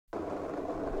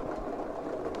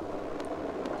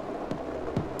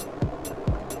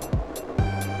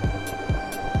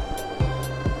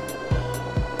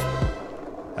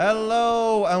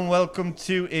Hello and welcome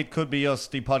to It Could Be Us,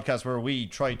 the podcast where we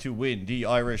try to win the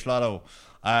Irish Lotto.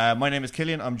 My name is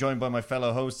Killian. I'm joined by my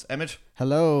fellow hosts, Emmett.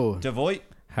 Hello. Devoy.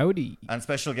 Howdy. And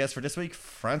special guest for this week,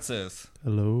 Francis.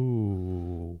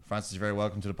 Hello. Francis, you're very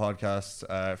welcome to the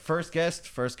podcast. First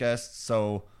guest.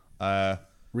 So,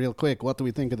 Real quick, what do we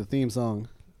think of the theme song?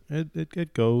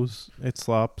 It goes. It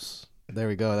slaps. There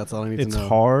we go. That's all I need to know. It's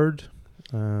hard.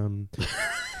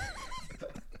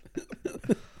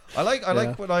 I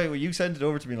like when you sent it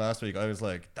over to me last week. I was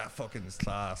like, that fucking is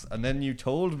class. And then you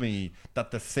told me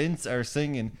that the synths are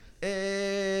singing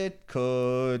 "It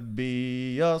Could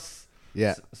Be Us."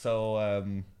 Yeah. So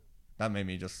that made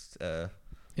me just Yeah,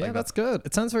 like that's good.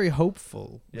 It sounds very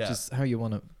hopeful, Yeah. which is how you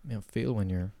want to feel when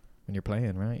you're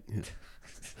playing, right?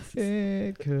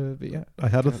 It could be. Yeah. I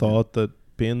had a thought that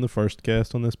being the first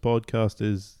guest on this podcast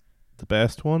is the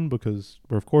best one because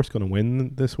we're of course going to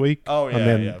win this week. Oh yeah, and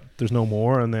then yeah. there's no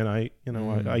more, and then I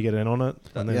get in on it,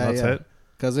 and then that's it.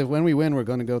 Because when we win, we're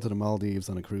going to go to the Maldives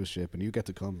on a cruise ship, and you get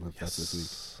to come with us this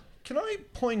week. Can I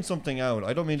point something out?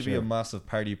 I don't mean to be a massive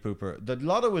party pooper. The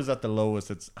Lotto is at the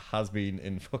lowest it has been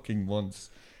in fucking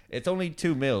months. It's only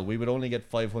 2 mil. We would only get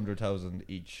 500,000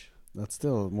 each. That's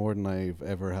still more than I've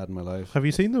ever had in my life. Have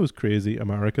you seen those crazy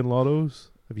American lottos?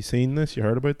 Have you seen this? You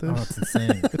heard about this? Oh, it's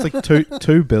insane. It's like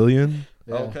 2 billion.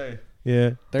 Yeah. Okay.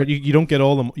 Yeah, but you don't get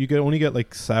all them. You only get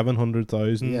like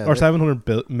 700,000 or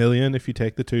 700 million if you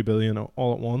take the 2 billion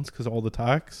all at once because all the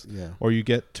tax. Yeah. Or you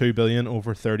get 2 billion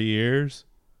over 30 years.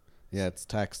 Yeah, it's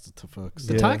taxed to fucks.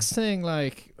 The tax thing,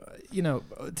 like,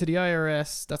 to the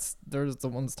IRS, there's the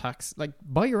ones tax. Like,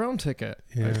 buy your own ticket.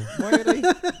 Yeah. Like, why are they?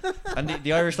 And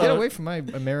the Irish Get Lotto. away from my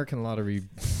American lottery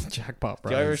jackpot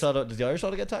prize. The Irish Lotto. Does the Irish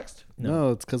Lotto get taxed?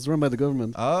 No, it's because it's run by the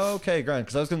government. Okay, grand.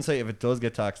 Because I was going to say if it does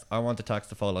get taxed, I want the tax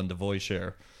to fall on the voice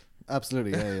share.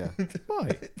 Absolutely, yeah.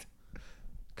 Why?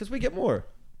 Because we get more.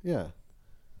 Yeah.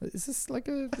 Is this like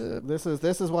This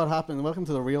is what happened. Welcome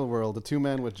to the real world. The two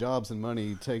men with jobs and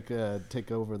money take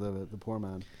over the poor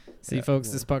man. See, folks,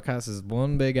 this podcast is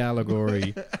one big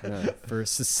allegory Yeah. for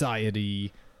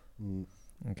society. Mm.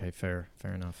 Okay, fair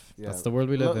enough. Yeah. That's the world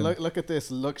we live in. Look at this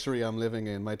luxury I'm living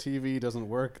in. My TV doesn't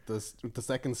work. The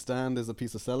second stand is a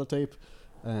piece of sellotape.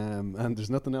 And there's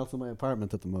nothing else in my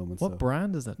apartment at the moment. What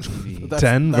brand is that TV?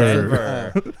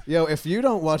 Denver. Yo, if you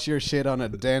don't watch your shit on a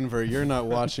Denver, you're not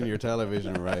watching your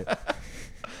television right.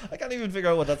 I can't even figure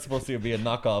out what that's supposed to be a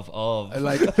knockoff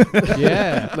of.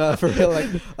 Yeah. No, for real. Like,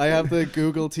 I have the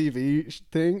Google TV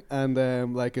thing, and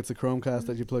it's a Chromecast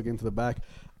that you plug into the back,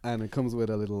 and it comes with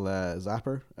a little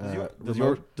zapper.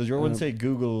 Does your one say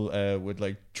Google with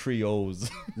like 3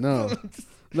 O's? No.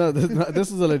 No,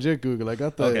 this is a legit Google. I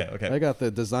got the Okay. I got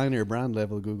the designer brand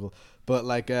level Google. But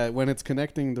like when it's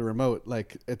connecting the remote,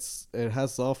 like it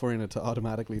has software in it to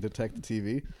automatically detect the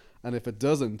TV. And if it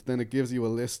doesn't, then it gives you a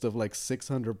list of like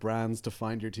 600 brands to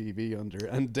find your TV under.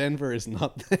 And Denver is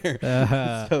not there.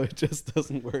 So it just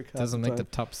doesn't work. Doesn't make the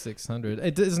top 600.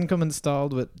 It doesn't come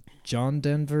installed with John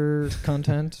Denver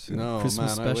content. No,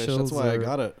 Christmas man, I wish. That's why I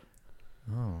got it.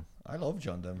 Oh. I love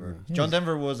John Denver. Yeah. John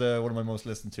Denver was one of my most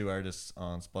listened to artists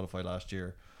on Spotify last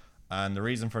year. And the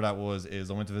reason for that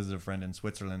is I went to visit a friend in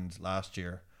Switzerland last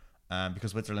year. And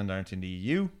because Switzerland aren't in the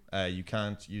EU, you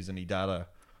can't use any data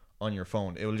on your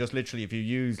phone. It will just literally, if you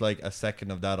use like a second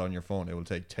of data on your phone, it will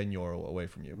take €10 away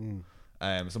from you.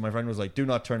 So my friend was like, do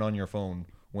not turn on your phone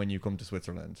when you come to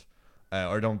Switzerland.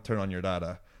 Or don't turn on your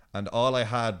data. And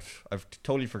I've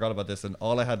totally forgot about this, and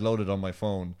all I had loaded on my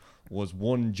phone was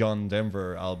one John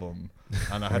Denver album.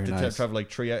 And I had to travel like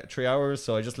 3 hours,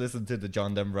 so I just listened to the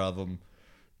John Denver album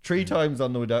 3 times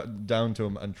on the way down to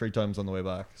him and 3 times on the way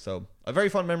back. So I have very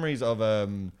fond memories of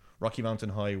Rocky Mountain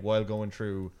High while going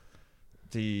through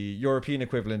the European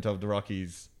equivalent of the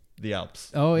Rockies, the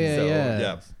Alps. Oh,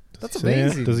 yeah. That's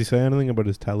amazing. Does he say anything about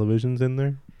his televisions in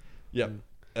there? Yeah.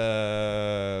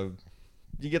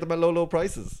 You get them at low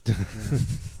prices.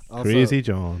 Also, Crazy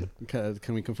John.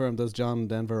 Can we confirm, does John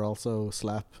Denver also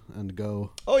slap and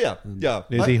go? Oh, yeah. Yeah.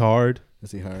 Is he hard?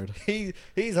 Is he hard?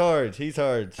 He's hard. He's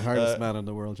hard. Hardest man in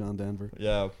the world, John Denver.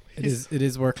 Yeah. It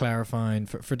is worth clarifying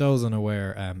for those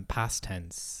unaware. Past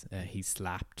tense. He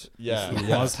slapped. Yeah.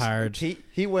 He was hard.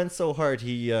 He went so hard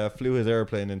he flew his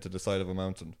airplane into the side of a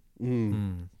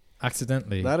mountain.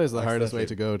 Accidentally. That is the hardest way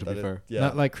to go, to be fair. Yeah.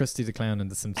 Not like Krusty the Clown in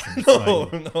The Simpsons.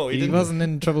 No, he didn't. wasn't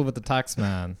in trouble with the tax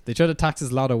man. They tried to tax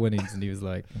his Lotto winnings, and he was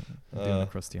like, I'm doing a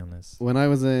Krusty on this. When I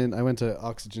went to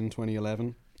Oxygen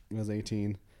 2011. I was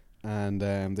 18, and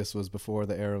this was before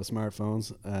the era of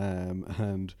smartphones.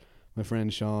 And my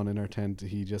friend Sean in our tent,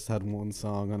 he just had one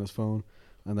song on his phone,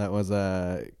 and that was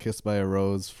 "Kissed by a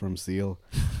Rose" from Seal,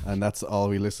 and that's all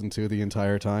we listened to the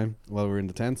entire time while we were in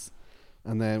the tents.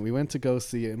 And then we went to go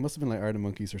see, it must have been like Art of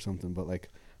Monkeys or something, but like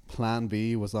Plan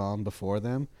B was on before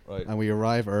them, Right. and we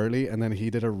arrived early, and then he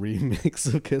did a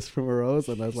remix of "Kiss from a Rose,"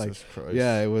 and I was like, Jesus Christ.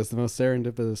 yeah, it was the most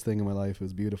serendipitous thing in my life. It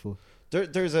was beautiful.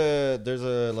 There's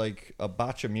a like a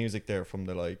batch of music there from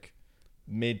the like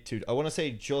mid to, I want to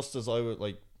say just as I would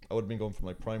have been going from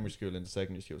like primary school into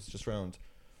secondary school. It's just around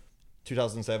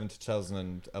 2007 to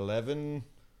 2011.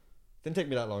 Didn't take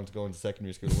me that long to go into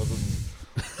secondary school. It wasn't.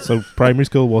 So primary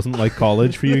school wasn't like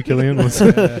college for you, Killian. Was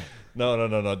it? No.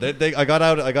 I got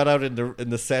out in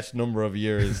the set number of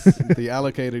years. The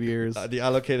allocated years. The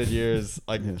allocated years.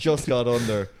 I just got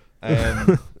under.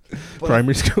 But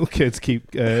Primary school kids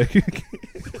keep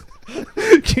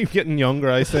keep getting younger.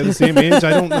 I say the same age. I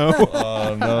don't know.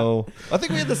 Oh no! I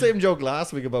think we had the same joke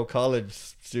last week about college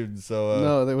students. So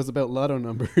No, that was about lotto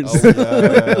numbers.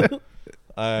 oh,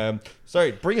 yeah.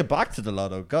 Sorry, bring it back to the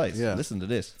lotto, guys. Yeah. Listen to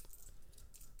this.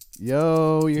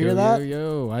 Yo, you hear that?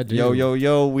 Yo, I do.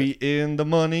 Yo, we in the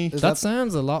money. Is That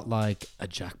sounds a lot like a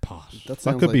jackpot. That That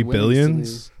sounds could like be winnings to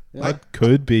billions. me. Yeah. That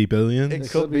could be billions. It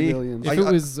could be. billions. If it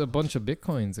was a bunch of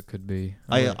bitcoins, it could be.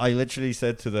 I literally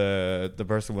said to the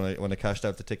person when I cashed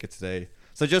out the ticket today.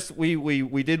 So just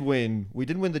we did win. We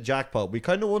didn't win the jackpot. We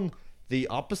kind of won the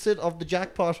opposite of the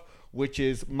jackpot, which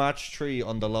is match 3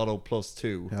 on the Lotto plus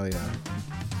 2. Hell yeah.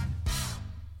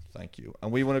 Thank you.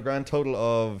 And we won a grand total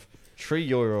of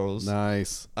 €3.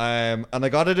 Nice. And I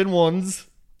got it in ones.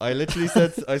 I literally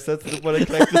said to them when I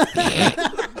collected.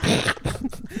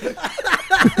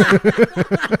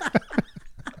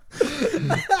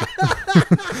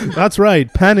 That's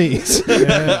right, pennies.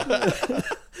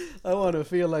 I want to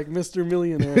feel like Mr.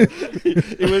 Millionaire.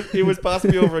 It was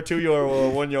passing me over a €2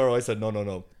 or €1. I said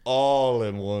no, all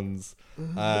in ones.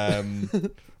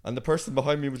 And the person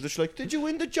behind me was literally like, "Did you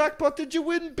win the jackpot? Did you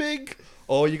win big?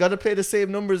 Oh, you got to play the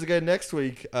same numbers again next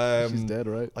week." She's dead,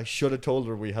 right? I should have told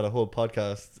her we had a whole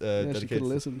podcast Yeah, she dedicated. could have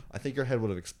listened. I think your head would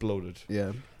have exploded.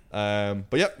 Yeah.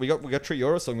 But yeah, we got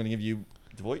 €3, so I'm going to give you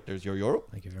Devoit. There's your euro.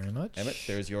 Thank you very much. Emmett,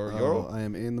 there's your Oh, euro. I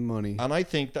am in the money. And I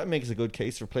think that makes a good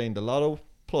case for playing the Lotto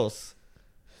Plus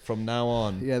from now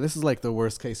on. Yeah, this is like the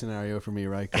worst case scenario for me,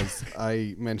 right? Because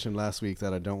I mentioned last week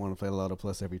that I don't want to play the Lotto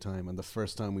Plus every time, and the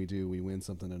first time we do, we win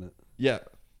something in it. Yeah.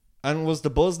 And was the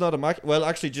buzz not immaculate? Well,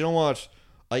 actually, do you know what?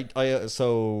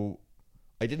 So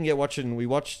I didn't get watching. We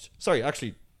watched. Sorry,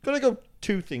 actually, gonna go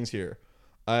 2 things here.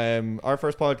 Our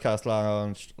first podcast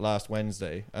launched last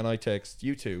Wednesday, and I text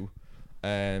you two,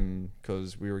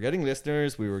 because we were getting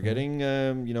listeners, we were getting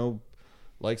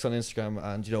likes on Instagram,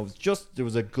 and it was just, there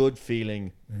was a good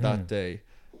feeling that day,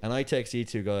 and I text you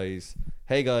two guys,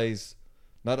 "Hey guys,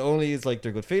 not only is like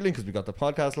there good feeling because we got the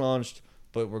podcast launched,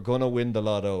 but we're gonna win the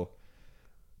Lotto."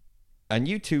 And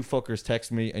you two fuckers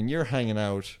text me, and you're hanging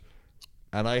out,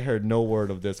 and I heard no word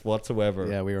of this whatsoever.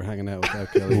 Yeah, we were hanging out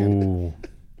without Killian. Ooh.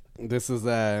 This is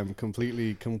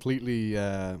completely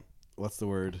what's the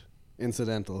word?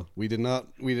 Incidental. We did not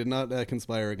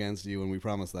conspire against you, and we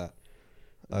promised that.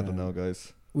 I don't know,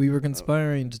 guys. We were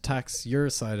conspiring to tax your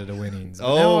side of the winnings.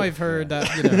 Oh. Now I've heard that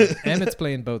Emmett's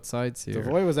playing both sides The here.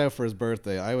 boy was out for his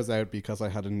birthday. I was out because I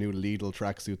had a new Lidl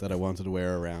tracksuit that I wanted to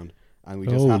wear around, and we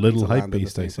just happened little to hype land in the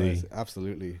beast, I same see. place.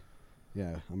 Absolutely,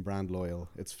 yeah. I'm brand loyal.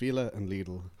 It's Fila and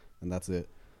Lidl, and that's it.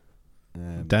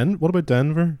 What about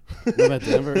Denver? What about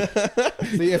Denver?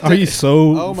 See, if Are you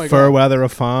so Oh my fair God. weather a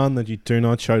fan that you do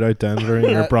not shout out Denver in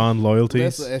your brand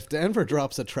loyalties? Listen, if Denver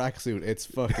drops a tracksuit, it's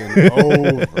fucking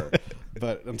over.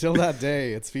 But until that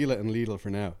day, it's Fila and Lidl for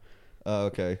now.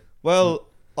 Okay. Well,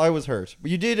 I was hurt.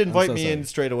 But you did invite so me sorry. in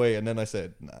straight away, and then I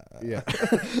said, nah. Yeah.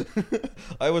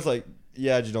 I was like,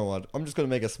 yeah, do you know what? I'm just going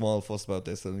to make a small fuss about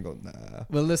this, and go, nah.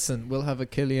 Well, listen, we'll have a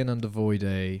Killian and Devoy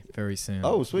day very soon.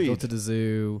 Oh, sweet. Go to the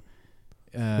zoo.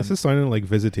 This is sounding like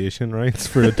visitation rights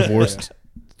for divorced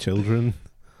children.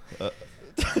 Well,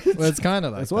 it's kind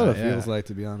of like That's what that, it feels like,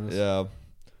 to be honest. Yeah.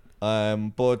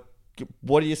 But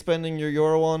what are you spending your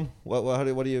euro on?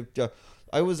 What do you...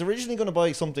 I was originally going to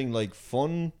buy something like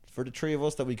fun for the 3 of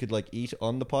us that we could like eat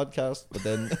on the podcast, but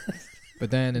then... But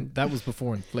then that was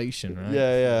before inflation, right?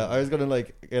 Yeah. I was going to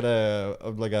like get a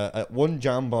 1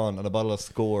 jambon and a bottle of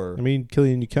Score. I mean,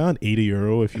 Killian, you can't eat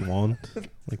 €1 if you want.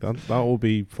 Like that will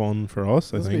be fun for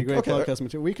us, I This would be think. great Okay. podcast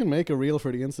material. We can make a reel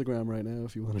for the Instagram right now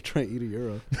if you want to try eat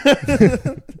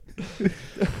 €1.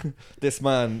 This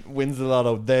man wins the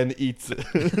Lotto, then eats it.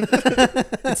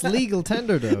 It's legal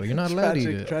tender, though. You're not allowed to eat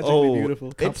it. Tragically Oh,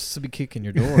 beautiful. Cops to be kicking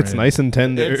your door It's in. nice and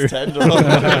tender. It's tender.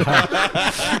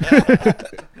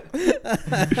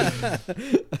 I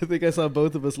think I saw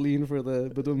both of us lean for the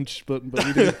badumch button, but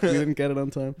we didn't get it on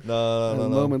time. No. The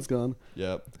moment's gone.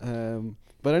 Yep.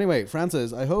 But anyway,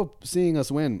 Francis, I hope seeing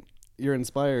us win, you're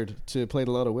inspired to play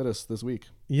the Lotto with us this week.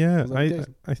 Yeah,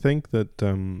 I think that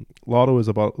Lotto is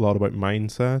a lot about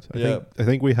mindset. I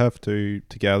think we have to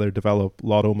together develop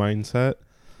Lotto mindset.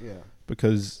 Yeah.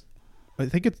 Because I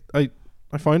think I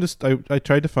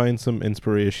tried to find some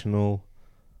inspirational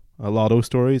Lotto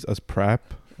stories as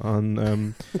prep.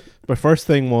 And my first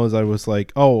thing was I was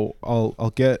like, oh,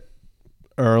 I'll get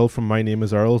Earl from My Name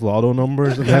Is Earl's Lotto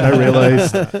numbers, and then I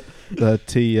realized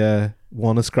that he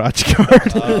won a scratch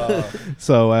card.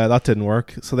 So that didn't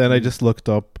work. So then I just looked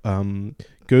up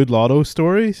good Lotto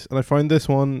stories, and I found this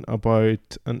one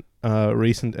about a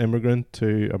recent immigrant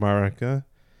to America,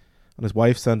 and his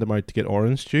wife sent him out to get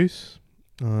orange juice,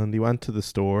 and he went to the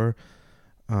store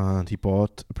and he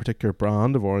bought a particular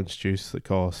brand of orange juice that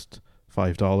cost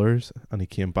 $5, and he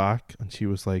came back and she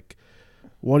was like,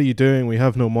 what are you doing? We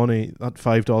have no money. That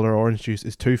 $5 orange juice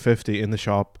is $2.50 in the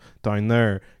shop down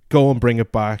there. Go and bring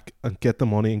it back and get the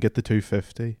money and get the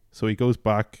 $2.50. So he goes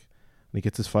back and he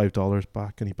gets his $5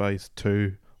 back and he buys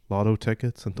 2 Lotto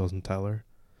tickets and doesn't tell her.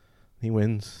 He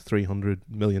wins $300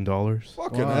 million.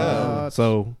 Fucking hell.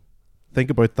 So think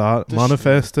about that.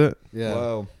 Manifest it. Yeah.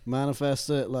 Wow.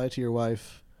 Manifest it. Lie to your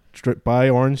wife. Buy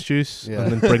orange juice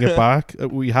and then bring it back.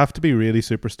 We have to be really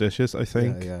superstitious, I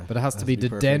think. Yeah. But it has to be the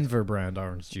perfect. Denver brand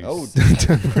orange juice. Oh,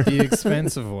 The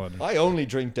expensive one. I only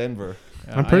drink Denver.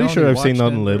 I'm pretty sure I've seen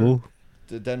that in Lidl.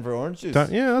 The Denver orange juice.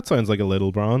 Yeah, that sounds like a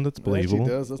Lidl brand. It's It believable.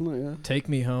 actually does, doesn't it? Yeah. Take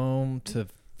me home to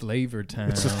Flavor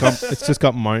Town. It's just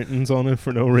got mountains on it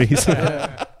for no reason.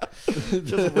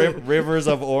 Just rivers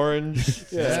of orange.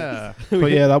 Yeah.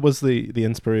 But yeah, that was the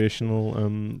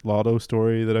inspirational Lotto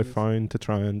story that I found to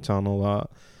try and channel that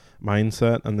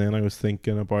mindset. And then I was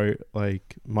thinking about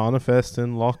like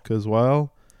manifesting luck as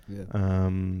well. Yeah.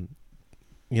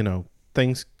 You know,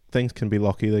 things can be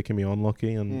lucky, they can be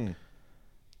unlucky, and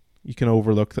you can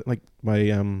overlook that. Like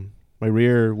my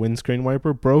rear windscreen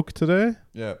wiper broke today.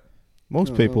 Yeah.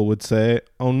 Most people would say,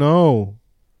 "Oh no,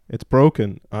 it's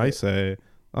broken." I say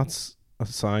that's a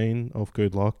sign of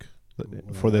good luck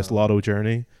for this Lotto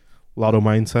journey, Lotto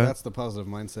mindset. That's the positive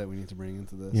mindset we need to bring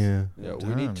into this. Yeah.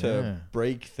 We need to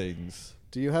break things.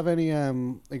 Do you have any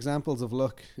examples of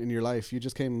luck in your life? You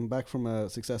just came back from a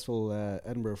successful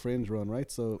Edinburgh Fringe run, right?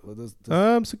 So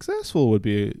successful would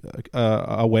be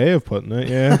a way of putting it.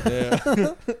 Yeah.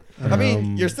 Yeah. I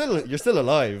mean, you're still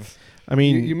alive. I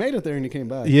mean, you made it there and you came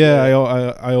back. Yeah, I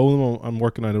owe them. I'm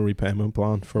working out a repayment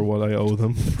plan for what I owe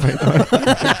them right now.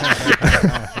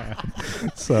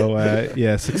 So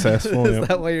yeah, successful. Is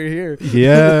that why you're here?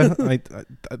 Yeah,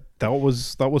 that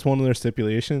was one of their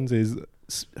stipulations. Is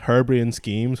harebrained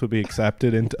schemes would be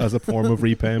accepted as a form of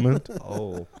repayment.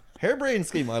 Oh, harebrained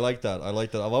scheme. I like that.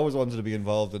 I've always wanted to be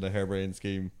involved in a harebrained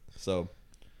scheme. So.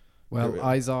 Well,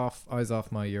 eyes off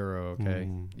my euro, okay?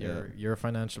 Yeah. Your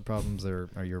financial problems are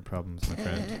your problems, my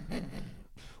friend.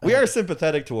 We are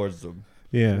sympathetic towards them.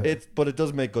 Yeah. But it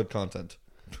does make good content.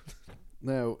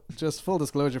 Now, just full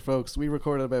disclosure, folks, we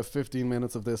recorded about 15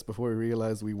 minutes of this before we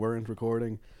realized we weren't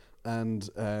recording, and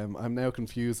I'm now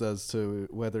confused as to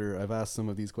whether I've asked some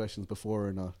of these questions before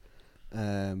or not.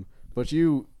 But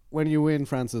when you win,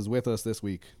 Francis, with us this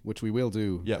week, which we will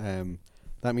do,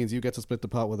 that means you get to split the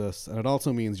pot with us, and it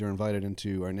also means you're invited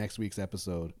into our next week's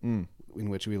episode, in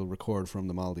which we'll record from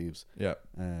the Maldives. Yeah.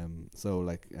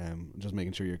 So just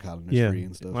making sure your calendar's free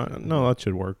and stuff. No, that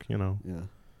should work. You know. Yeah.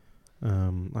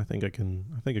 I think I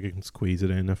can squeeze it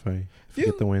in if I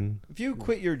get the win. If you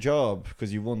quit your job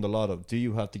because you won the Lotto, do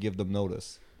you have to give them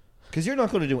notice? Because you're not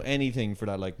going to do anything for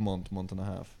that month and a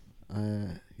half.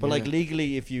 But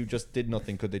legally, if you just did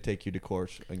nothing, could they take you to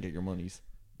court and get your monies?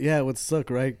 Yeah, it would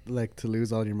suck, right? Like to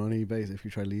lose all your money, basically, if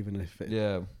you try leaving it.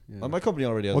 Yeah. Well, my company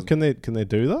already has. What can they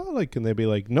do that? Like, can they be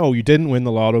like, no, you didn't win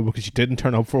the Lotto because you didn't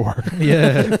turn up for work?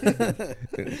 Yeah.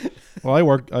 Well, I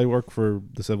work for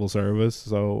the civil service,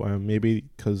 so maybe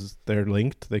because they're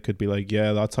linked, they could be like,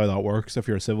 yeah, that's how that works. If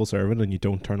you're a civil servant and you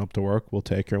don't turn up to work, we'll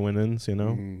take your winnings. You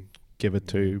know, give it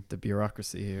to the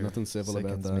bureaucracy here. Nothing civil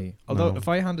about that. Me. Although if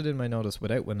I handed in my notice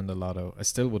without winning the Lotto, I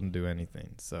still wouldn't do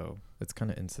anything. So it's kind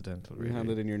of incidental. Really. You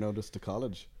handed in your notice to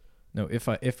college. No, if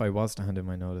I was to hand in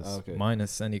my notice,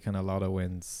 minus any kind of Lotto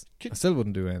wins, I still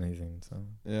wouldn't do anything. So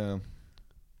yeah,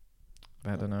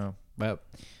 I don't know. Well,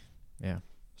 yeah.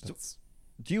 So,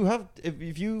 do you have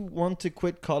if you want to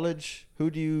quit college, who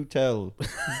do you tell?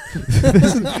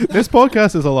 This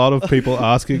podcast is a lot of people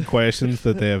asking questions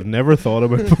that they have never thought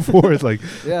about before. It's like,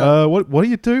 what do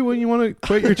you do when you want to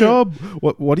quit your job?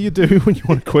 What do you do when you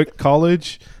want to quit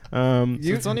college? So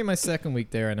it's only my second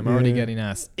week there, and I'm already getting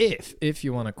asked if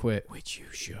you want to quit, which you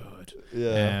should.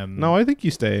 Yeah. No, I think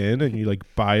you stay in and you like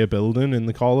buy a building in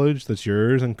the college that's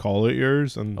yours and call it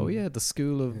yours. And Oh yeah, the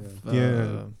school of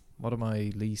Yeah. what am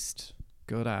I least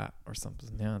good at or something?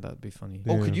 Yeah, that'd be funny.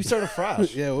 Oh, Yeah. could you start a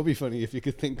frat? Yeah, it would be funny if you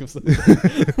could think of something.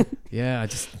 Yeah, I'm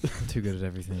too good at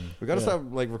everything. We gotta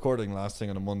start like recording last thing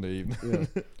on a Monday evening.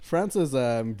 Yeah. Francis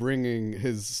bringing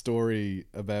his story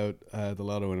about the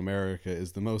Lotto in America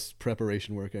is the most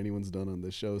preparation work anyone's done on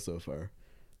this show so far.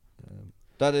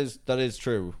 That is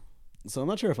true. So I'm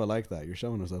not sure if I like that. You're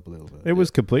showing us up a little bit. it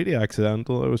was completely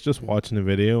accidental. I was just watching a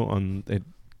video and it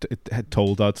had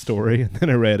told that story, and then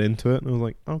I read into it and I was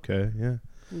like, okay, yeah.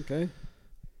 Okay.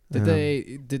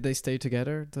 Did they stay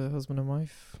together, the husband and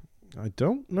wife? I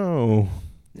don't know.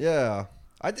 Yeah.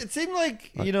 It seemed like,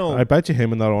 you know. I bet you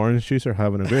him and that orange juice are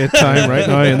having a great time right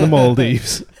now in the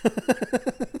Maldives.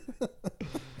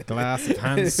 Glass of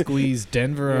hand squeezed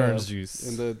Denver orange juice.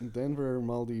 In the Denver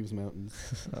Maldives mountains.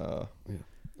 uh,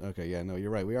 Okay, yeah, no,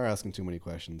 you're right. We are asking too many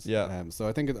questions. Yeah. So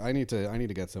I think I need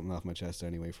to get something off my chest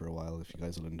anyway for a while. If you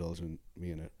guys will indulge me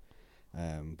in it.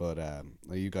 But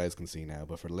you guys can see now.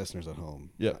 But for the listeners at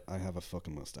home, Yeah. I have a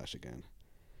fucking mustache again.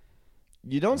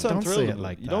 you don't sound Don't say thrilled. it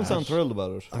like you don't that. sound thrilled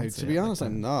about it. To be honest,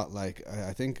 I'm not. Like,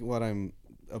 I think what I'm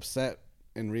upset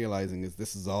in realizing is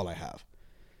this is all I have.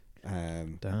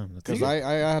 Damn, that's Because I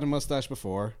had a mustache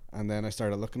before, and then I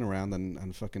started looking around,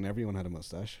 and fucking everyone had a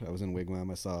mustache. I was in Wigwam.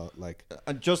 I saw like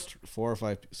And just 4 or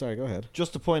 5. Sorry, go ahead.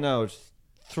 to point out,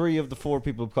 3 of the 4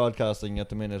 people podcasting at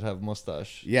the minute have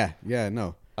mustache, Yeah,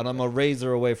 no, and I'm a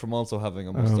razor away from also having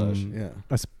a mustache. yeah.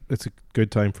 It's a good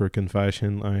time for a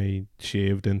confession. I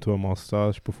shaved into a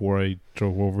mustache before I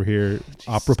drove over here,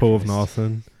 apropos of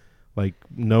nothing. Like,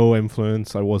 no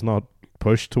influence. I was not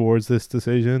pushed towards this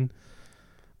decision.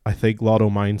 I think Lotto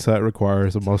mindset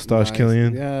requires a mustache, Nice.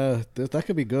 Killian. Yeah, that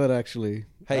could be good actually.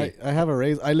 Hey. I have a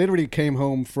raise. I literally came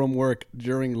home from work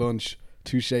during lunch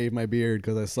to shave my beard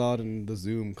because I saw it in the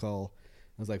Zoom call.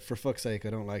 I was like, for fuck's sake,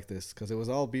 I don't like this, because it was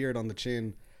all beard on the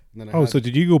chin. And then So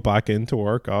did you go back into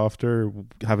work after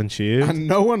having shaved? and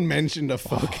no one mentioned a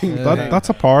fucking That's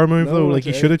a power move No though. one Like,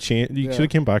 you did. should have changed. You Yeah. should have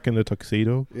came back in a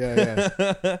tuxedo.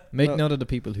 yeah. Make No. note of the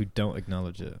people who don't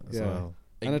acknowledge it as Yeah. well.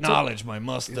 And it Acknowledge my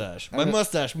mustache. Yeah. My And it-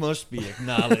 mustache must be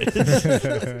acknowledged.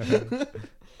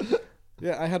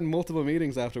 Yeah, I had multiple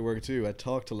meetings after work too. I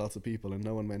talked to lots of people and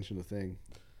no one mentioned a thing.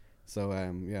 So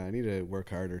yeah, I need to work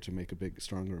harder to make a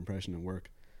stronger impression in work.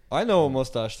 I know a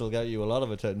mustache will get you a lot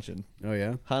of attention. Oh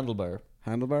yeah, Handlebar.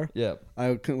 handlebar. Yeah.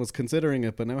 I was considering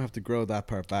it, but now I have to grow that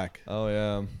part back. Oh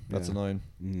yeah. That's Yeah.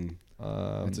 annoying.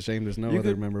 It's a shame there's no you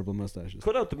other could- memorable mustaches.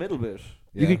 Cut out the middle bit.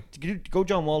 Yeah. You could go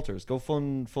John Walters. Go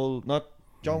full. Not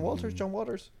John Walters. John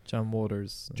Waters. John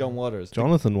Waters. John Waters.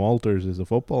 Jonathan Walters is a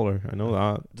footballer. I know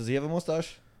that. Does he have a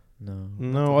mustache? No.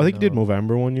 No, I think he did No.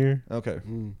 Movember one year. Okay.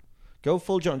 Mm. Go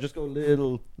full John. Just go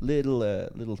little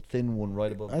thin one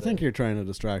right above. I think there. you're trying to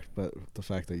distract, but the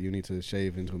fact that you need to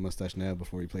shave into a mustache now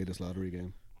before you play this lottery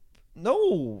game.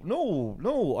 No.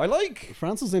 I like.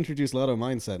 Francis introduced Lotto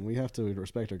mindset, and we have to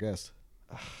respect our guest.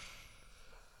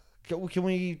 Can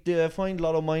we find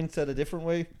Lotto mindset a different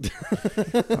way?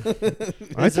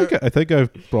 I think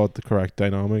I've brought the correct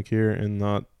dynamic here in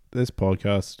that this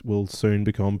podcast will soon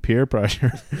become peer pressure,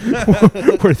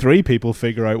 where 3 people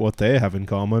figure out what they have in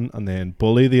common and then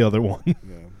bully the other one. Yeah.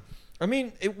 I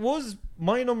mean, it was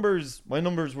my numbers. My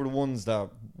numbers were the ones that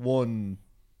won.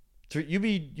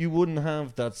 You wouldn't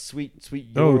have that sweet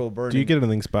euro burning. Do you get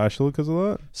anything special because of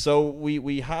that? So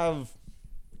we have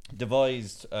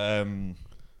devised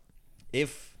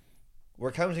if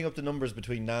we're counting up the numbers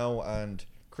between now and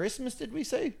Christmas, did we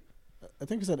say? I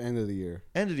think it's at end of the year.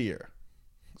 End of the year.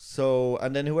 So,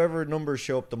 and then whoever numbers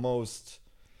show up the most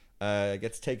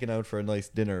gets taken out for a nice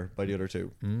dinner by the other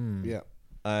 2. Yeah.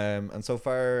 And so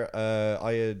far,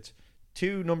 I had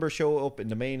 2 numbers show up in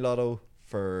the main lotto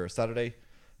for Saturday.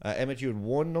 Emmett, you had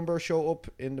 1 number show up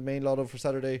in the main lotto for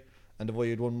Saturday, and the boy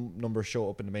had 1 number show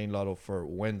up in the main lotto for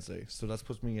Wednesday. So that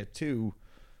puts me at 2,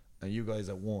 and you guys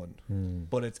at 1.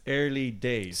 But it's early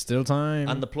days, Still time.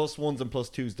 and the +1s and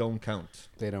 +2s don't count.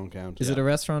 They don't count. Is it a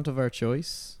restaurant of our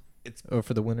choice? It's Or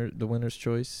for the winner's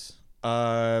choice?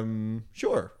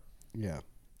 sure, Yeah.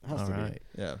 It has All to be. right.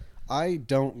 yeah. I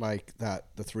don't like that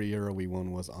the €3 we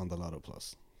won was on the Lotto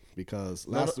Plus, because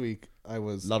last week I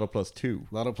was Lotto +2.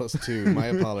 Lotto Plus 2. My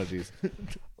apologies.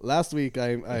 Last week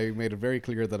I made it very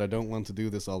clear that I don't want to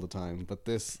do this all the time, but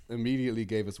this immediately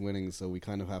gave us winnings, so we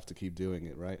kind of have to keep doing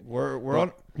it, right? We're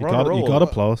on You a roll. got a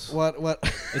plus. What?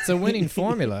 It's a winning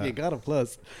formula. You got a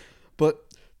plus, but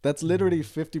that's literally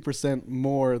 50%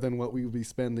 more than what we would be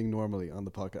spending normally on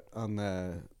the podcast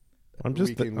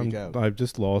week in, week out. I've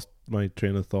just lost my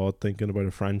train of thought thinking about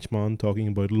a Frenchman talking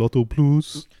about Lotto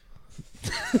Plus.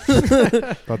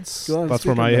 That's Go on, that's speak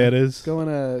where my on that. head is. Go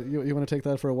on, you want to take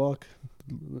that for a walk?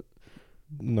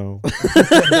 No.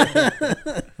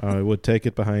 I would take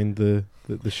it behind the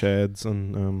sheds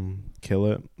and kill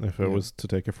it if I Yeah. was to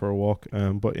take it for a walk.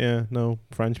 But yeah, no.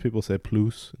 French people say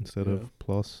plus instead Yeah. of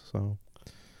plus. So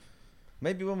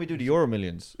Maybe when we do the Euro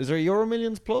Millions. Is there a Euro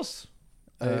Millions plus?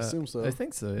 I assume so. I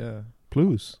think so, yeah.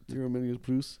 plus. Euro Millions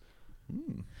plus.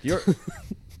 Euro-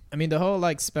 I mean, the whole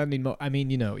like spending. I mean,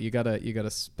 you know, you gotta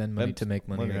spend money to make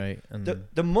money, money. right? And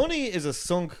the money is a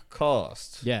sunk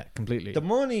cost. yeah, completely. The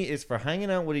money is for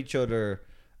hanging out with each other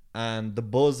and the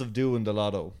buzz of doing the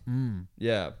lotto.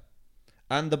 Yeah.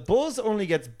 And the buzz only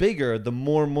gets bigger the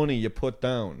more money you put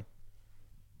down.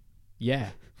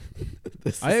 Yeah,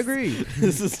 I agree.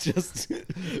 This is just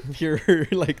pure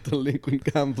like delinquent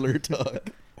gambler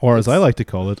talk. Or as I like to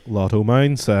call it, Lotto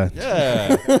mindset.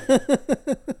 Yeah.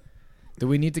 Do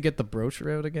we need to get the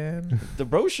brochure out again? The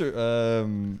brochure.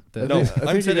 The- No, I think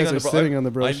I'm you sitting guys on are the sitting on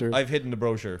the brochure. I've hidden the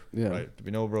brochure. Yeah. Right. There'll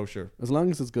be no brochure. As long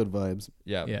as it's good vibes.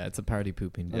 Yeah. Yeah, it's a party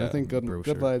pooping. And I think good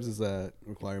brochure. vibes is a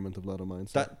requirement of Lotto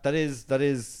Mindset. That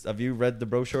is. Have you read the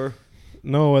brochure?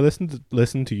 No, I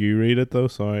listened to you read it though,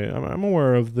 so I'm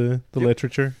aware of the Yep.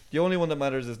 literature. The only one that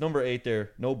matters is number 8 there.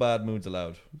 No bad moods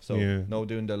allowed. So Yeah. no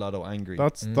doing the lotto angry.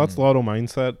 That's Lotto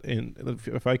mindset.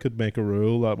 If I could make a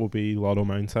rule, that would be Lotto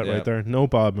mindset Yeah. right there. No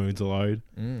bad moods allowed.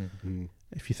 Mm.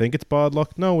 If you think it's bad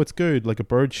luck, no, it's good. Like a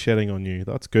bird shitting on you,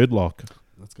 that's good luck.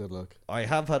 That's good luck. I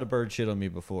have had a bird shit on me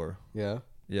before. Yeah.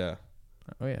 Yeah.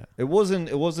 Oh yeah. It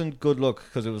wasn't good luck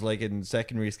because it was like in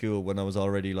secondary school when I was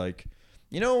already like,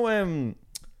 you know when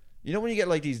you get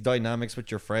like these dynamics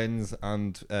with your friends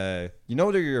and they're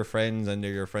your friends and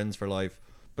they're your friends for life,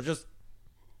 but just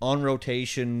on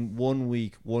rotation 1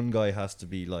 week one guy has to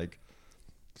be like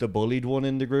the bullied one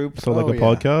in the group. So like Oh, a yeah.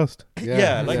 podcast.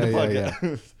 Yeah, like a yeah.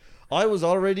 podcast. I was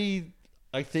already,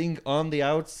 I think, on the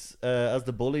outs as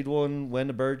the bullied one when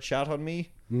a bird shat on me.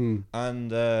 Mm.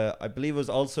 And I believe it was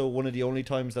also one of the only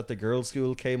times that the girls'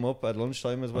 school came up at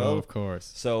lunchtime as well. Oh, of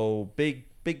course. So big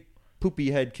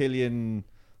poopy head Killian.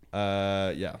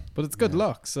 Yeah. But it's good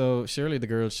luck. So surely the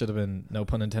girls should have been, no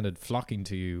pun intended, flocking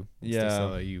to you. Once they Yeah.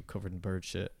 saw you covered in bird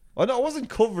shit. Oh no, I wasn't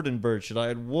covered in bird shit. I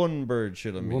had one bird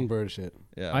shit on me. One bird shit.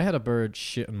 Yeah. I had a bird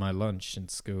shit in my lunch in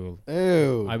school.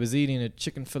 Ew. I was eating a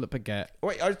chicken fillet baguette.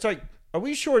 Wait, sorry. Are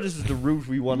we sure this is the route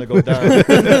we want to go down?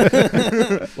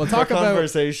 We'll talk For about.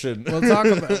 conversation. We'll talk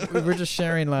about. We're just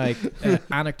sharing like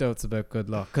anecdotes about good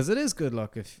luck because it is good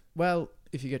luck. If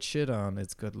you get shit on,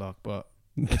 it's good luck. But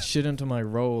it shit into my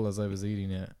roll as I was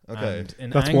eating it. Okay. And in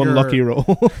That's anger, one lucky roll.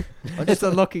 It's a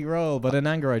lucky roll, but in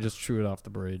anger, I just threw it off the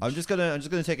bridge. I'm just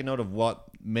gonna take a note of what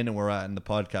minute we're at in the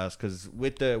podcast because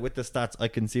with the stats I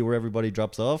can see where everybody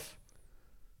drops off.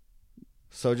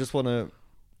 So I just want to.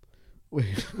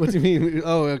 Wait, what do you mean?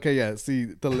 Oh, okay, yeah. See,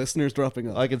 the listeners dropping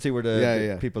off. I can see where the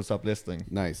Yeah. people stop listening.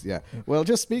 Nice, yeah. Well,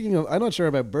 just speaking of, I'm not sure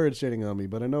about birds shitting on me,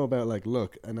 but I know about like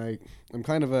luck, and I'm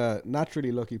kind of a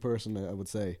naturally lucky person, I would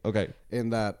say, Okay. in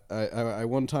that I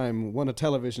one time won a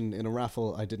television in a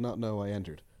raffle I did not know I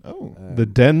entered. Oh. The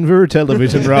Denver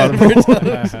television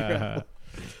raffle.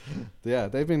 Yeah,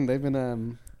 they've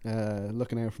been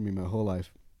looking out for me my whole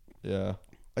life. Yeah.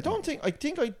 I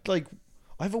think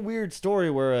I have a weird story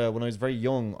where when I was very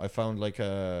young I found like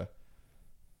a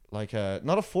not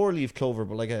a 4-leaf clover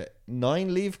but like a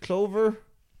 9-leaf clover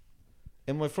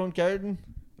in my front garden.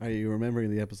 Are you remembering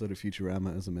the episode of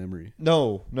Futurama as a memory?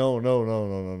 No.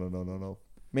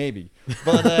 Maybe.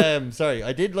 But sorry,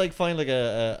 I did like find like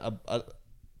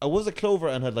I was a clover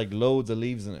and had like loads of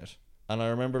leaves in it. And I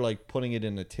remember like putting it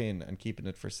in a tin and keeping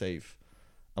it for safe.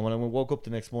 And when I woke up the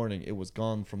next morning, it was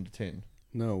gone from the tin.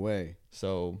 No way.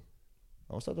 So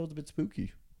I always thought that was a bit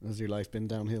spooky. Has your life been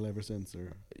downhill ever since?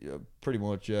 Or Yeah, pretty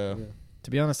much, yeah. To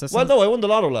be honest, that's Well, no, I won the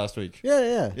lotto last week.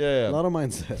 Yeah. Yeah. A lot of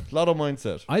mindset. Lotto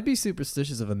mindset. I'd be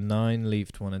superstitious of a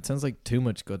 9-leafed one. It sounds like too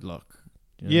much good luck.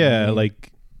 Do you know what I Yeah, mean?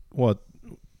 like what?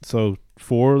 So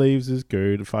 4 leaves is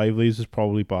good. 5 leaves is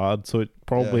probably bad. So it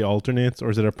probably Yeah. alternates, or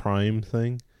is it a prime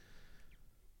thing?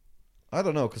 I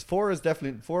don't know, because 4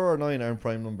 or 9 aren't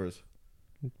prime numbers.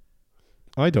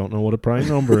 I don't know what a prime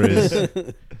number is.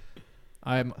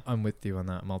 I'm with you on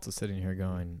that. I'm also sitting here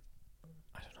going,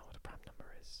 I don't know what a prime number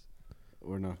is.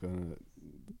 We're not going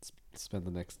to spend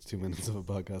the next 2 minutes of a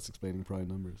podcast explaining prime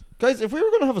numbers. Guys, if we were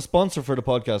going to have a sponsor for the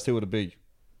podcast, who would it be?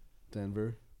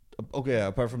 Denver. Okay, yeah,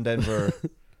 apart from Denver.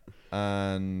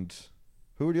 And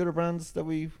who are the other brands that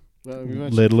we... Well, we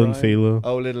mentioned Little and Prime. Fila.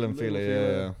 Oh, Little and Little Fila,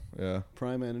 Fila. yeah.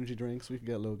 Prime energy drinks. We could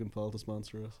get Logan Paul to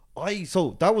sponsor us.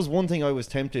 So that was one thing I was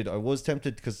tempted. I was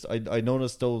tempted because I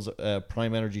noticed those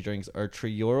Prime energy drinks are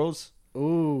 €3,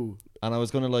 Ooh. and I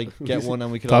was gonna like get one,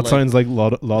 and we could. all, That sounds like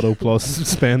Lotto Plus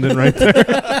spending right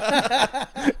there.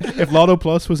 If Lotto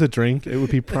Plus was a drink, it would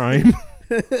be Prime.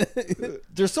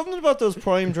 There's something about those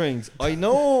Prime drinks. I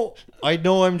know.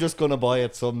 I'm just gonna buy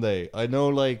it someday. I know,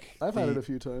 like I've had it a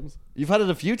few times. You've had it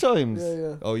a few times.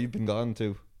 Yeah. Oh, you've been gone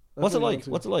too. I've What's it been like? gone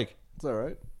too. What's it like? It's all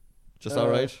right. Just all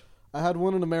right. I had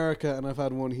one in America and I've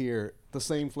had one here. The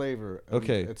same flavor. and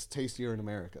Okay. It's tastier in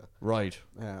America. Right.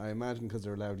 I imagine because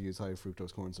they're allowed to use high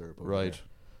fructose corn syrup. Right. There.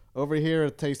 Over here,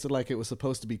 it tasted like it was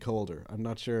supposed to be colder. I'm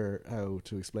not sure how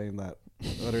to explain that.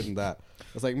 Other than that,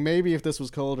 it's like maybe if this was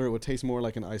colder, it would taste more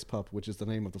like an ice pop, which is the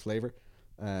name of the flavor.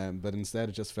 But instead,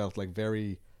 it just felt like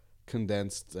very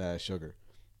condensed sugar.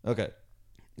 Okay.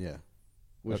 Yeah.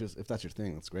 Which is, if that's your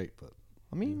thing, that's great. But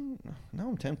I mean, now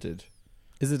I'm tempted.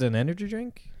 Is it an energy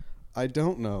drink? I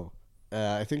don't know.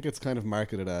 I think it's kind of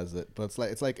marketed as it, but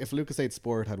it's like if Lucasade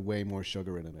Sport had way more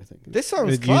sugar in it. I think This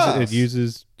sounds It class.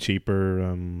 uses cheaper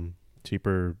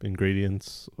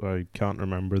ingredients. I can't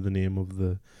remember the name of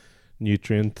the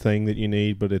nutrient thing that you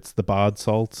need, but it's the bad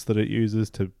salts that it uses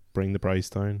to bring the price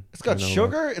down. It's got I know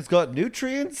sugar. It's got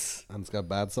nutrients. and it's got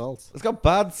bad salts. It's got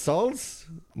bad salts.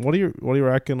 that. What do you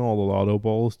reckon all the Lotto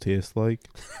balls taste like?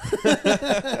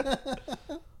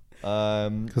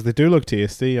 Because they do look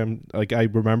tasty. I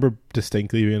remember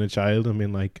distinctly being a child and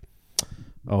being like,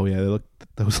 oh yeah,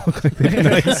 those look like they're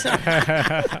nice.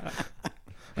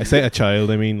 I say a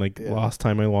child, I mean like last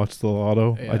time I watched the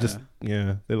Lotto,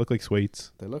 they look like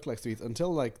sweets. They look like sweets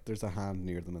until like there's a hand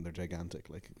near them and they're gigantic.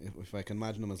 Like if I can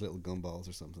imagine them as little gumballs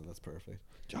or something, that's perfect.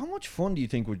 How much fun do you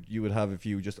think you would have if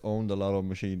you just owned a Lotto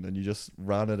machine and you just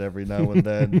ran it every now and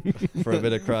then for a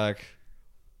bit of crack?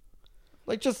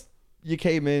 Like just you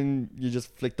came in, you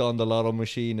just flicked on the Lotto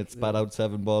machine, it spat out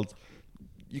 7 balls.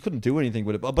 You couldn't do anything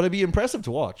with it, but it'd be impressive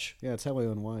to watch. Yeah, it's how I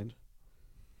unwind.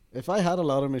 If I had a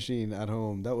Lotto machine at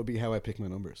home, that would be how I pick my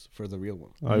numbers for the real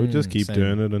one. I would just keep same.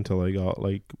 doing it until I got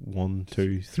like 1,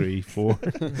 2, 3, 4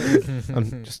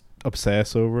 and just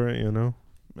obsess over it, you know.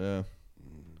 Yeah.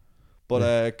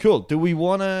 But cool. Do we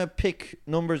want to pick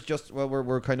numbers just while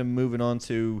we're kind of moving on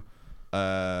to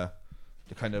the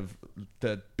kind of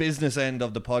the business end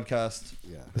of the podcast?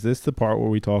 Yeah. Is this the part where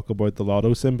we talk about the Lotto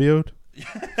symbiote?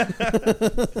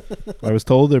 I was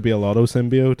told there'd be a Lotto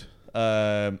symbiote.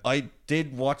 I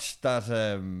did watch that.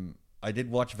 I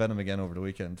did watch Venom again over the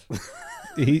weekend.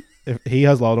 He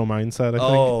has Lotto mindset, I think.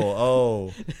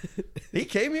 Oh. He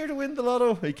came here to win the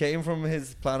Lotto. He came from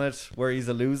his planet where he's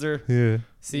a loser. Yeah.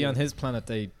 See, on his planet,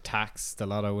 they tax the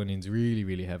Lotto winnings really,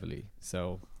 really heavily.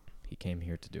 So he came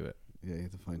here to do it. Yeah, you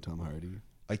have to find Tom Hardy.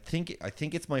 I think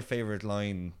it's my favorite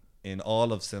line in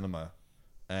all of cinema.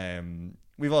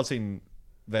 We've all seen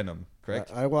Venom,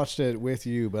 correct? I watched it with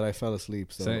you, but I fell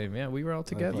asleep. So Same, yeah. We were all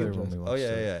together when we watched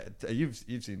it.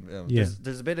 You've seen Yeah.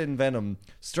 There's a bit in Venom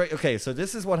okay, so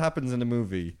this is what happens in the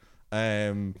movie.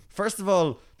 First of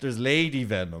all, there's Lady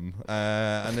Venom,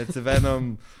 and it's a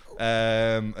Venom,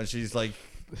 and she's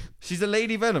a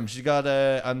Lady Venom. She's got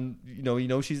and you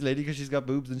know she's a lady because she's got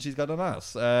boobs and she's got an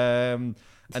ass. And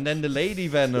then the Lady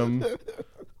Venom.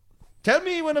 Tell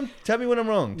me when I'm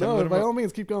wrong. no, by all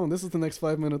means, keep going. This is the next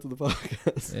 5 minutes of the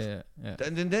podcast. Yeah.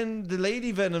 And then the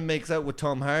Lady Venom makes out with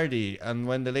Tom Hardy, and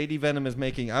when the Lady Venom is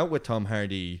making out with Tom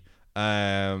Hardy,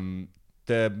 the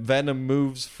Venom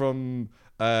moves from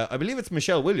I believe it's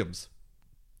Michelle Williams.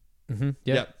 Mm-hmm.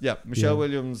 Yeah. Michelle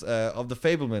Williams of the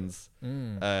Fabelmans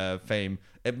fame.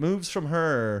 It moves from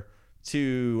her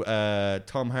to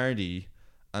Tom Hardy,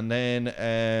 and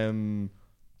then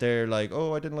they're like,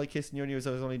 oh, I didn't like kissing you, and I was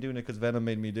only doing it because Venom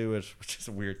made me do it, which is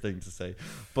a weird thing to say.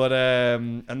 But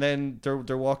and then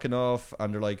they're walking off,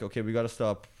 and they're like, okay, we got to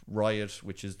stop Riot,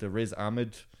 which is the Riz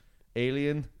Ahmed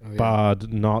alien. Oh, yeah.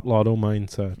 Bad, not Lotto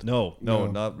mindset. No, No.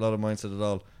 not a lot of mindset at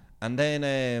all. And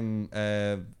then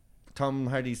Tom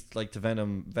Hardy's like to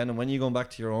Venom, when are you going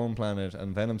back to your own planet?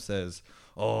 And Venom says,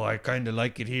 oh, I kind of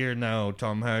like it here now,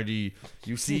 Tom Hardy.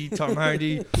 You see, Tom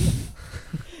Hardy,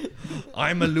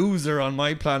 I'm a loser on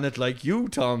my planet like you,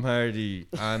 Tom Hardy.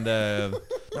 And no,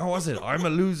 was it? I'm a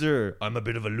loser. I'm a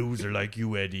bit of a loser like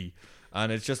you, Eddie.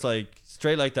 And it's just like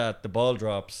straight like that. The ball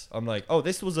drops. I'm like, oh,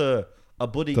 this was a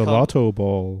buddy. The Lotto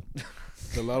ball.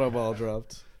 The Lotto ball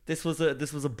dropped. This was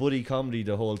a buddy comedy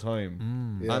the whole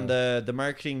time. Yeah. And the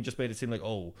marketing just made it seem like,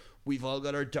 oh, we've all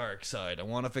got our dark side. I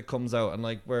wonder if it comes out. And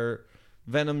like where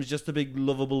Venom's just a big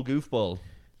lovable goofball.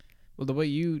 Well, the way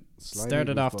you Slimy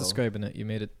started off goofball. describing it, you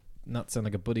made it not sound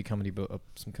like a buddy comedy, but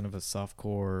some kind of a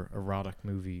softcore erotic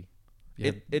movie.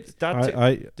 Yeah, It's that.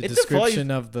 the description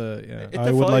of the It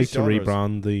I would like defies to genres.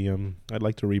 rebrand the I'd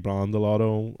like to rebrand the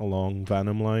Lotto along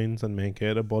Venom lines and make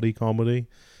it a buddy comedy,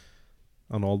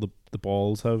 and all the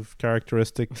balls have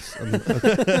characteristics,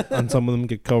 and some of them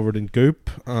get covered in goop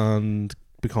and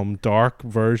become dark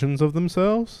versions of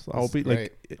themselves. I'll That's be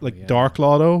great. like Yeah. Dark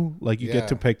Lotto, like you Yeah. get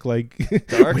to pick like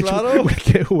Dark which, Lotto?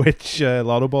 which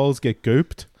Lotto balls get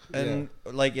gooped. And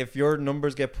like, if your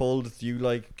numbers get pulled, do you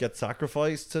like get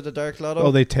sacrificed to the Dark Lotto? Oh,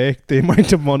 they take the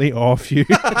amount of money off you.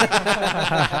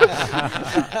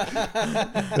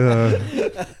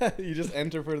 You just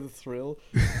enter for the thrill.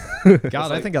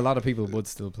 God, I think a lot of people would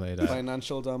still play that.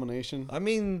 Financial domination. I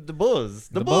mean, the buzz.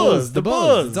 The buzz.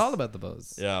 It's all about the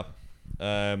buzz. Yeah.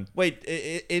 Wait.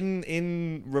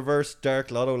 In reverse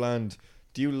Dark Lotto land,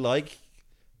 do you like?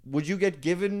 Would you get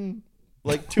given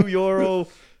like €2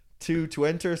 to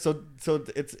enter? So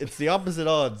it's the opposite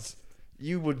odds.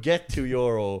 You would get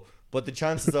 €2, but the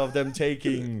chances of them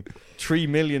taking 3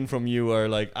 million from you are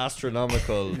like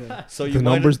astronomical. So you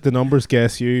The numbers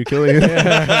guess you, Killian.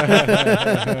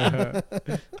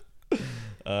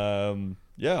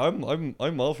 Yeah,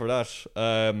 I'm all for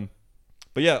that.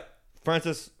 But yeah,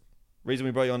 Francis, reason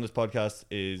we brought you on this podcast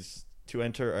is to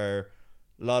enter our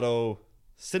Lotto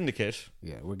syndicate.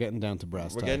 Yeah, we're getting down to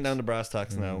brass We're tacks. getting down to brass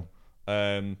tacks now.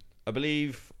 I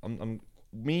believe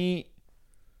me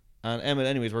and Emmett.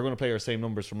 Anyways, we're going to play our same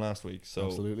numbers from last week. So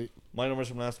Absolutely. my numbers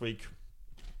from last week: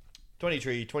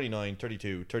 23, 29,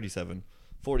 32, 37,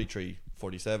 43,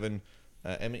 47.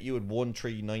 Emmett, you had 1,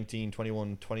 3, 19,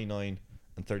 21, 29,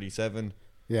 and 37.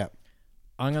 Yeah.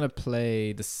 I'm gonna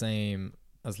play the same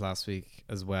as last week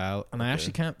as well, and I Okay.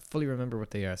 actually can't fully remember what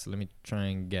they are. So let me try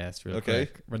and guess real Okay.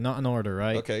 quick. We're not in order,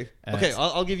 right? Okay. Uh, Okay,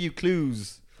 I'll give you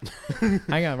clues.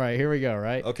 Hang on, right, here we go,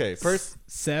 right? Okay, first.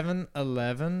 7,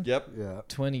 11, Yep. Yeah.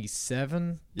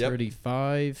 27, Yep.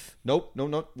 35, Nope. No.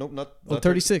 Not. oh,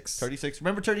 36. 36.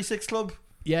 Remember 36 Club?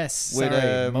 Yes, With, sorry.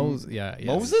 Yes.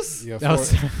 Moses? Yeah. Oh, four-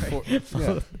 sorry.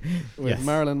 yeah. With Yes.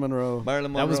 Marilyn Monroe.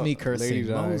 Marilyn Monroe. That was me Lady cursing.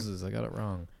 Di. Moses, I got it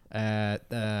wrong.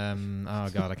 Oh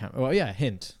God, I can't. Well, yeah,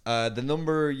 hint. The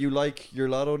number you like your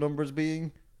Lotto numbers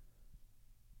being?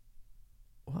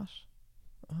 What?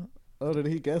 Oh, did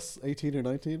he guess 18 or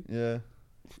 19? Yeah.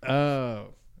 Oh,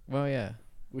 well, yeah.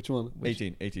 Which one?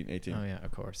 18. Oh, yeah,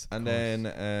 of course. And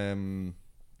then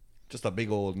just a big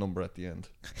old number at the end.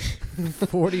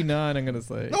 49, I'm gonna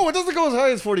say. No, it doesn't go as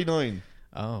high as 49.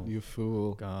 Oh, You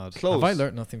fool. God. Close. Have I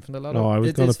learnt nothing from the Lotto? No, I was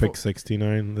It going is to pick fo-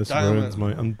 69. This Damn ruins it.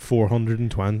 my... And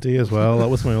 420 as well. That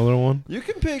was my other one. You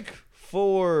can pick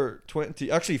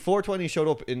 420. Actually, 420 showed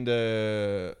up in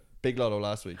the Big Lotto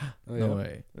last week. Oh, No yeah.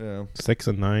 way. Yeah. 6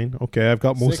 and 9. Okay, I've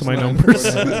got most 6, of my 9, numbers.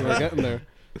 49. We're getting there.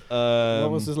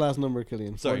 What was his last number,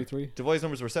 Killian? sorry. 43? Device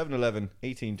numbers were 7, 11,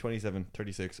 18, 27,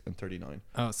 36, and 39.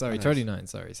 Oh, sorry, Nice. 39.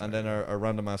 Sorry. And then our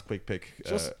random ass quick pick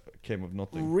Just came of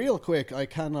nothing. Real quick, I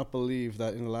cannot believe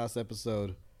that in the last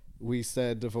episode we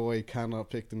said Devoy cannot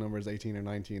pick the numbers 18 or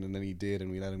 19, and then he did,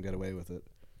 and we let him get away with it.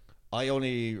 I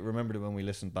only remembered it when we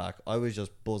listened back. I was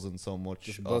just buzzing so much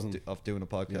Just of, buzzing. of doing a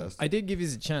podcast. I did give you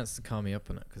a chance to call me up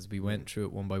on it because we went through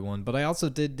it one by one. But I also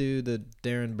did do the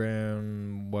Darren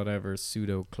Brown, whatever,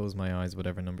 pseudo, close my eyes,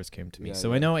 whatever numbers came to me. Yeah,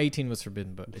 so yeah. I know 18 was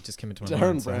forbidden, but it just came into my Darren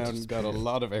mind. so I Brown just- got a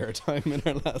lot of airtime in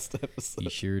our last He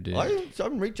episode. sure did. I'm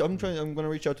going to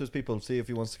reach out to his people and see if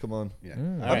he wants to come on. Yeah.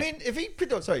 Mm. I mean, if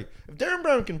Darren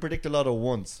Brown can predict a Lotto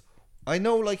once, I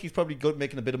know like he's probably good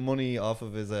making a bit of money off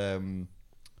of his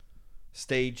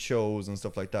stage shows and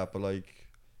stuff like that, but like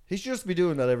he should just be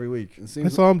doing that every week. It I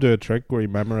seems saw him do a trick where he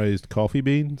memorized coffee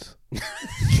beans.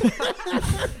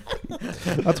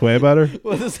 That's way better.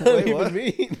 what does that Wait, even what?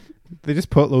 mean? They just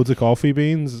put loads of coffee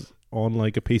beans on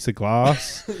like a piece of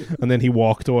glass, and then he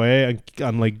walked away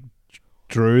and like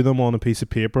drew them on a piece of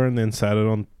paper and then set it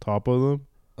on top of them.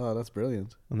 Oh, that's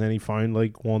brilliant. And then he found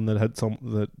like one that had some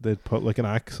that they'd put like an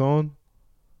axe on.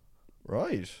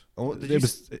 Right. Oh, did It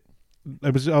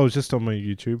was I was just on my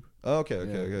YouTube. okay.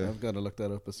 Yeah, I've got to look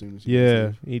that up as soon as you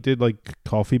Yeah, can he did like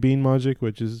coffee bean magic,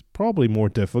 which is probably more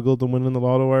difficult than winning the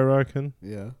lotto, I reckon. see.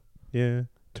 Yeah. Yeah,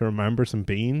 to remember some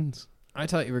beans. I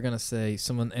thought you were going to say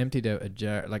someone emptied out a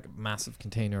jar, like a massive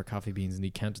container of coffee beans, and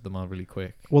he counted them all really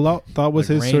quick. Well, that was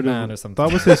Like his Rain sort Man or of something.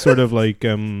 that was his sort of like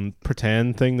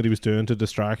pretend thing that he was doing to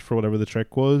distract for whatever the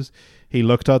trick was. He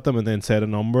looked at them and then said a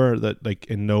number that like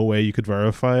in no way you could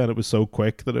verify, and it was so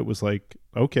quick that it was like,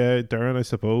 okay, Darren, I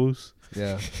suppose.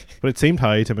 Yeah. But it seemed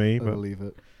high to me. I But believe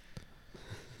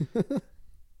it.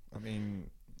 I mean,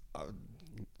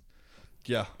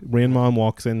 Yeah. Rain Man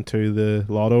walks into the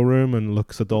lotto room and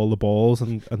looks at all the balls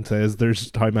and says, "There's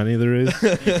how many there is."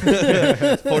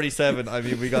 47. I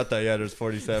mean, we got that. Yeah, there's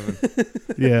 47.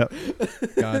 Yeah.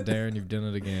 God, Darren, you've done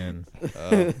it again.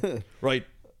 Right,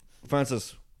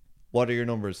 Francis. What are your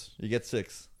numbers? You get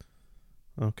 6.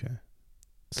 Okay.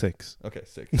 6. Okay,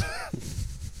 6.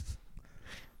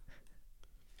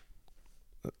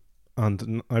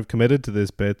 And I've committed to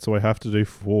this bit, so I have to do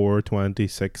 4, 20,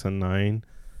 6, and 9.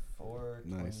 4.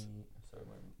 Nice.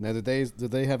 Now, did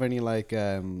they have any like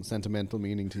sentimental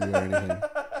meaning to you or anything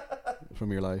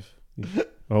from your life?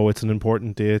 Oh, it's an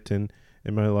important date in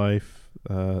my life.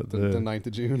 The 9th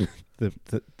of June.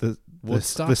 The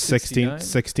Woodstock, 16th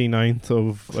 69th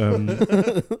of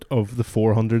the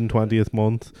 420th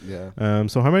month. Yeah.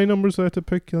 So how many numbers do I have to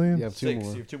pick, Killian? You have 2 6.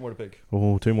 more. You have 2 more to pick.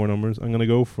 Oh, 2 more numbers. I'm gonna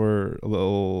go for a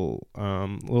little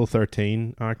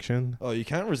 13 action. Oh, you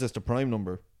can't resist a prime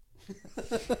number.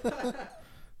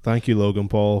 Thank you, Logan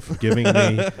Paul, for giving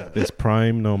me this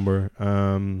prime number.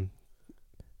 And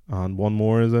one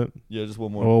more, is it? Yeah, just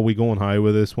one more. Oh, we going high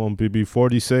with this one, BB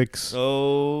 46.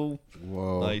 Oh,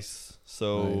 Whoa. nice.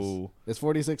 So Nice. Is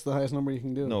 46 the highest number you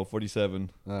can do? no,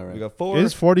 47. All right. We got 4.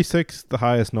 Is 46 the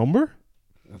highest number?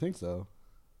 I think so.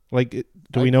 Like,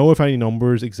 do we know if any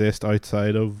numbers exist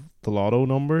outside of the lotto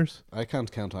numbers? I can't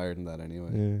count higher than that anyway.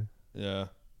 Yeah.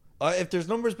 Yeah. If there's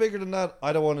numbers bigger than that,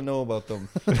 I don't want to know about them.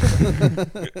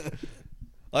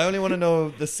 I only want to know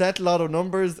the set lotto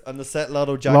numbers and the set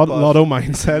lotto jackpot. Lotto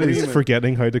mindset is Dreaming.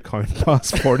 forgetting how to count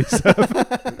past 47.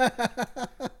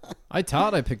 I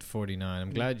thought I picked 49.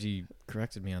 I'm glad you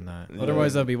corrected me on that. Yeah.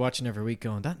 Otherwise, I'll be watching every week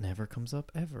going, that never comes up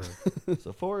ever.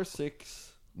 So 4,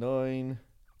 6, 9.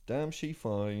 Damn, she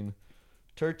fine.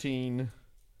 13.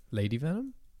 Lady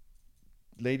Venom?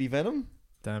 Lady Venom.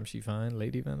 Damn, she fine.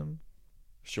 Lady Venom?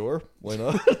 Sure, why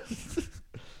not?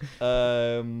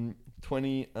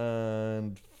 20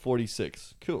 and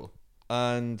 46. Cool.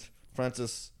 And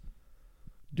Francis,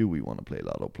 do we want to play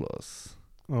Lotto Plus?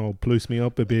 Oh, plus me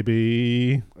up,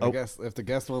 baby. I Oh. guess if the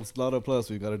guest wants Lotto Plus,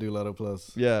 we've got to do Lotto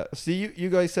Plus. Yeah. See, you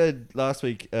guys said last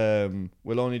week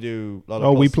we'll only do Lotto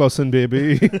Oh, Plus. we plussing,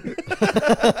 baby.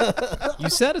 You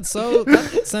said it so.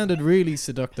 That sounded really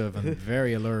seductive and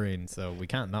very alluring, so we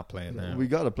can't not play it now. We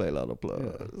got to play Lotto Plus.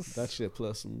 Yeah, that shit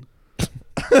plus. And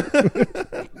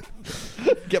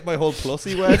Get my whole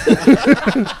plussy wet.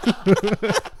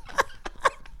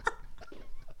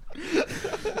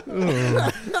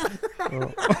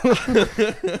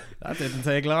 That didn't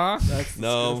take long. That's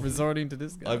No. resorting to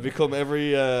this guy. I've become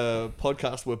every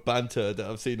podcast with banter that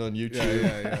I've seen on YouTube.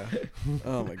 yeah.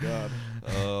 Oh my god,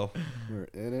 Oh. we're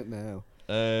in it now.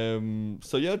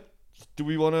 So yeah, do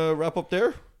we want to wrap up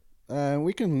there? We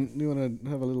want to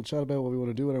have a little chat about what we want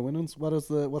to do with our winnings. What's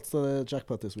the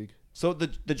jackpot this week? So the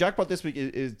jackpot this week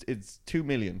is 2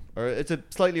 million, or it's a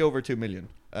slightly over 2 million.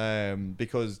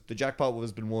 Because the jackpot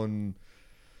was been won.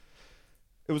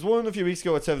 It was won a few weeks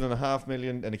ago at 7.5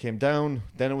 million, and it came down.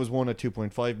 Then it was won at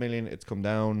 2.5 million. It's come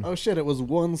down. Oh shit! It was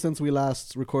one since we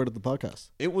last recorded the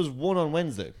podcast. It was won on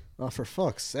Wednesday. Oh, for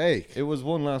fuck's sake! It was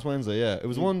won last Wednesday. Yeah, it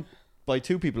was won by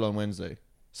 2 people on Wednesday,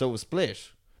 so it was split.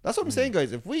 That's what I'm saying,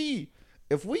 guys. If we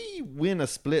win a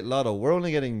split lotto, we're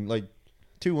only getting like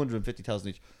 250,000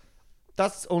 each.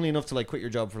 That's only enough to like quit your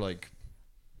job for like,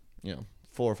 4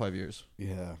 or 5 years.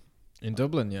 Yeah. In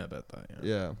Dublin, yeah, I bet that. Yeah.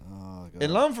 Yeah. Oh god.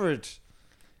 In Longford,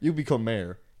 you become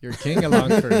mayor. You're king of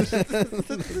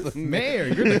Longford. Mayor,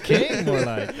 you're the king, more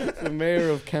like. the mayor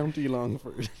of County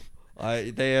Longford.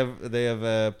 They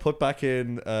have put back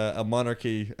in a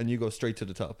monarchy, and you go straight to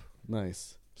the top.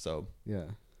 Nice. So Yeah.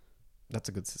 That's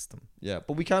a good system. yeah,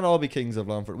 but we can't all be kings of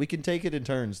Longford. We can take it in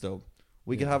turns, though.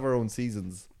 We can have our own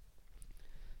seasons.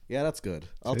 Yeah, that's good.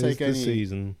 I'll Tis take the any.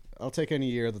 season. I'll take any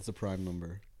year that's a prime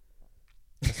number.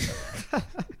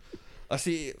 I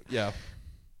see. Yeah.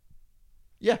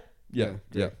 Yeah.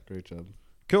 Great job.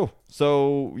 Cool.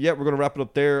 So yeah, we're gonna wrap it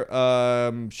up there.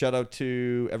 Shout out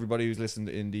to everybody who's listened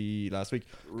in the last week,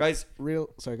 guys.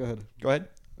 Sorry, go ahead. Go ahead.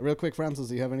 Real quick, Francis,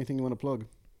 do you have anything you want to plug?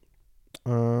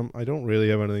 I don't really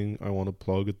have anything I want to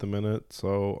plug at the minute,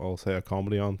 so I'll say a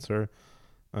comedy answer.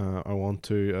 I want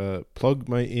to plug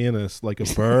my anus like a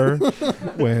burr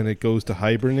when it goes to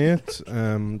hibernate,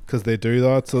 because they do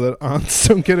that so that ants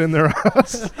don't get in their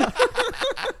ass.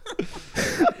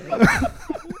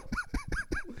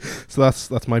 So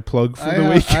that's my plug for the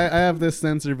week. I have this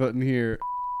censor button here,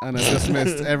 and I just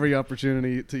missed every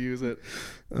opportunity to use it.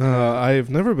 I've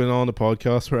never been on a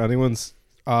podcast where anyone's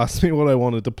asked me what I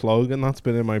wanted to plug, and that's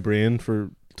been in my brain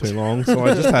for too long, so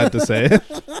I just had to say it.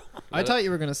 I thought you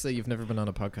were going to say you've never been on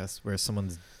a podcast where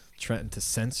someone's threaten to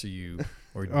censor you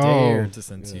or Oh, dare to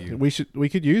censor yeah. you. We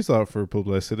could use that for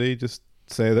publicity. Just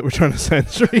say that we're trying to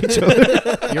censor each other.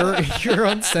 You're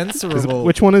uncensorable.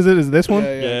 Which one is it? Is it this one?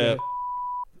 Yeah.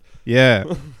 Yeah.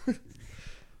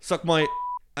 Suck my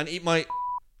and eat my,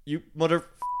 you mother.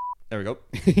 There we go.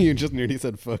 You just nearly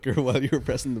said fucker while you were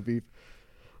pressing the beep.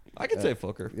 I can say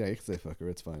fucker. Yeah, you can say fucker.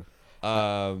 It's fine.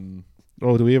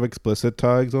 Oh, do we have explicit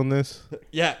tags on this?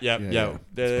 Yeah. Yeah.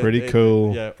 It's pretty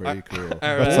cool. Yeah. Pretty cool.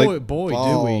 That's boy, like boy, do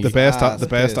balls. we? The best Ass the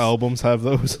best piss. albums have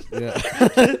those. Yeah.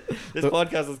 This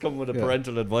podcast has come with a Yeah.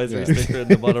 parental advisory Yeah. sticker in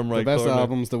the bottom The right best corner.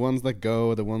 albums, the ones that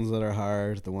go, the ones that are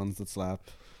hard, the ones that slap.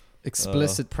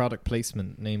 Explicit product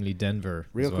placement, namely Denver.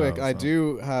 Real as quick, well, I so.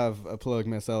 do have a plug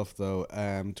myself though.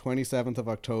 27th of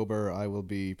October, I will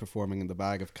be performing in the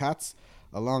Bag of Cats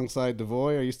alongside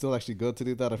Devoy. Are you still actually good to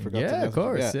do that? I forgot to Yeah, of message-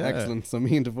 course, yeah. Excellent. So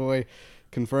me and Devoy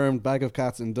confirmed Bag of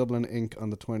Cats in Dublin Inc. on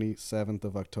the 27th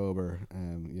of October.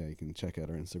 Yeah, you can check out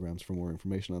our Instagrams for more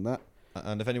information on that.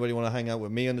 And if anybody want to hang out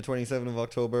with me on the 27th of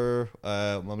October,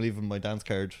 I'm leaving my dance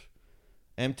card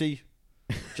empty.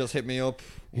 Just hit me up.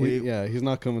 He's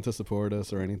not coming to support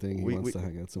us or anything. He wants to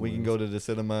hang out somewhere. We can go to the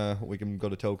cinema. We can go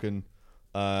to Token.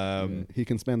 Yeah, he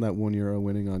can spend that €1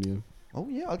 winning on you. Oh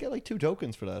yeah, I'll get like 2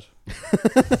 tokens for that.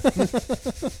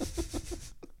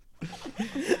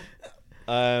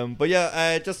 But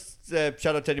yeah, just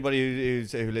shout out to anybody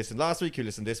who listened last week, who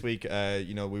listened this week. We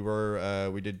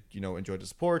did enjoy the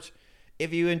support.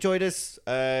 If you enjoyed us,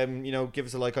 give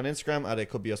us a like on Instagram at It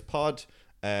Could Be Us Pod.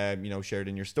 Share it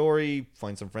in your story.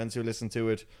 Find some friends who listen to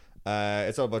it.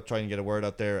 It's all about trying to get a word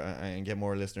out there and get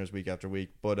more listeners week after week.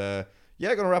 But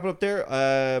gonna wrap it up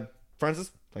there.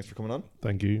 Francis, thanks for coming on.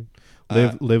 Thank you.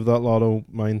 Live that Lotto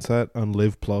mindset and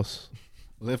live plus.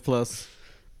 Live plus.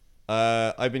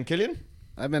 I've been Killian,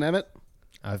 I've been Emmett.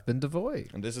 I've been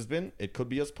Devoy. and this has been It Could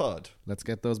Be Us Pod. Let's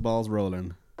get those balls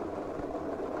rolling.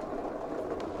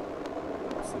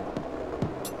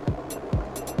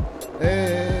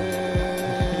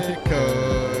 It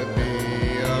could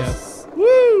be us.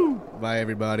 Woo! Bye,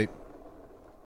 everybody.